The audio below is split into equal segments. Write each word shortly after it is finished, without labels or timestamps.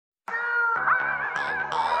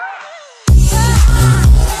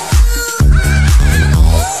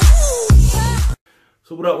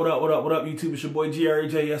So what up, YouTube? It's your boy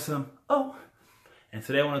GRAJSMO. And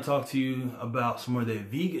today I want to talk to you about some of the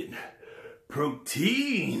vegan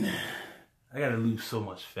protein. I gotta lose so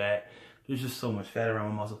much fat. There's just so much fat around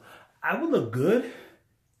my muscle. I would look good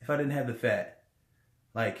if I didn't have the fat.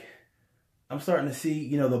 Like, I'm starting to see,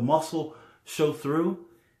 you know, the muscle show through,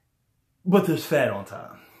 but there's fat on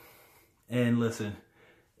top. And listen,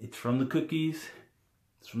 it's from the cookies,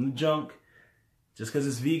 it's from the junk. Just because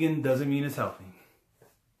it's vegan doesn't mean it's healthy.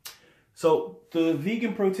 So the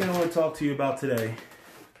vegan protein I want to talk to you about today,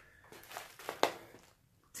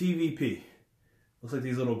 TVP. Looks like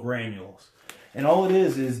these little granules. And all it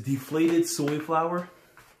is deflated soy flour.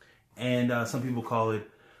 And some people call it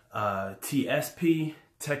TSP,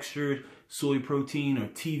 textured soy protein, or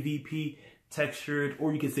TVP, textured,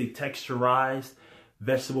 or you could say texturized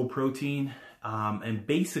vegetable protein. And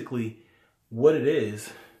basically what it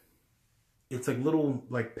is, it's like little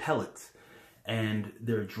pellets, and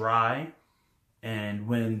they're dry, and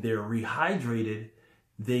when they're rehydrated,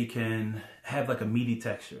 they can have like a meaty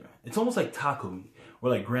texture. It's almost like taco meat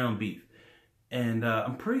or like ground beef. And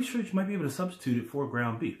I'm pretty sure you might be able to substitute it for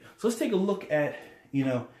ground beef. So let's take a look at, you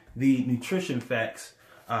know, the nutrition facts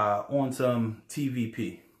on some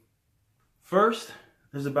TVP. First,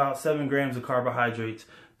 there's about 7 grams of carbohydrates.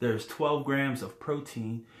 There's 12 grams of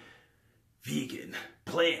protein. Vegan,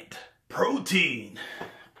 plant, protein.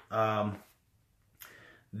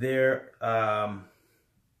 There's a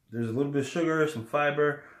little bit of sugar, some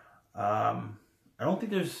fiber. I don't think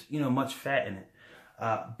there's, you know, much fat in it.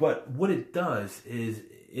 But what it does is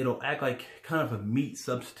it'll act like kind of a meat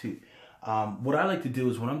substitute. What I like to do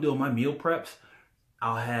is when I'm doing my meal preps,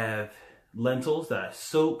 I'll have lentils that I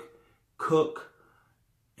soak, cook,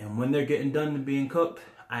 and when they're getting done being cooked,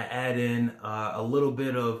 I add in a little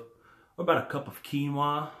bit of, about a cup of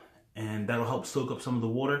quinoa, and that'll help soak up some of the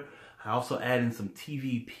water. I also add in some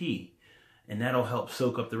TVP, and that'll help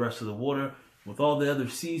soak up the rest of the water. With all the other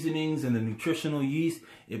seasonings and the nutritional yeast,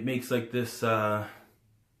 it makes like this kind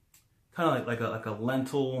of like a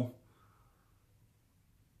lentil.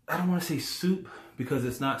 I don't want to say soup because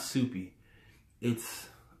it's not soupy. It's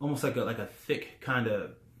almost like a thick kind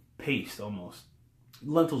of paste almost.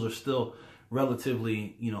 Lentils are still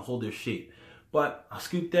relatively, you know, hold their shape. But I'll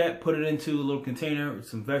scoop that, put it into a little container with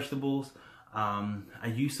some vegetables.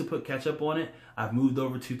 I used to put ketchup on it. I've moved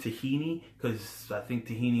over to tahini because I think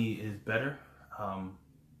tahini is better,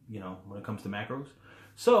 you know, when it comes to macros.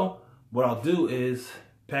 So what I'll do is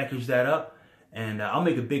package that up, and I'll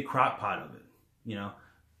make a big crock pot of it. You know,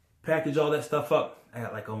 package all that stuff up. I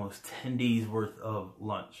got like almost 10 days worth of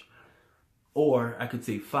lunch. Or I could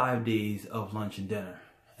say 5 days of lunch and dinner.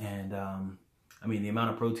 And I mean, the amount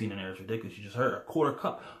of protein in there is ridiculous. You just heard a quarter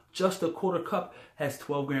cup. Just a quarter cup has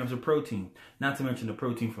 12 grams of protein. Not to mention the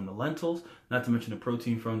protein from the lentils. Not to mention the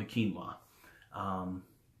protein from the quinoa.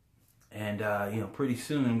 You know, pretty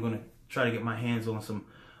soon I'm going to try to get my hands on some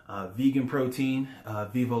vegan protein,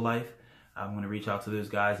 Vivo Life. I'm going to reach out to those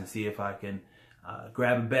guys and see if I can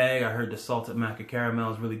grab a bag. I heard the salted maca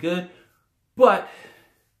caramel is really good. But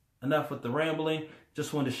enough with the rambling.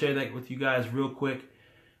 Just wanted to share that with you guys real quick.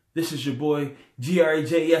 This is your boy,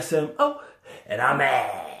 GRAJSMO, and I'm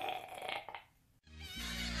at.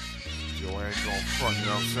 Yo, I ain't gon' front, you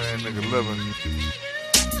know what I'm saying? Nigga living.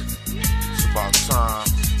 It's about time.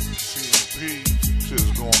 CMP,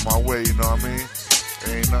 shit's going my way, you know what I mean?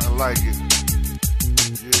 There ain't nothing like it.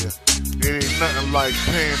 Yeah. There ain't nothing like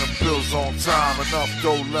paying the bills on time. Enough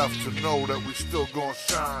dough left to know that we still gon'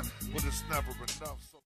 shine, but it's never enough.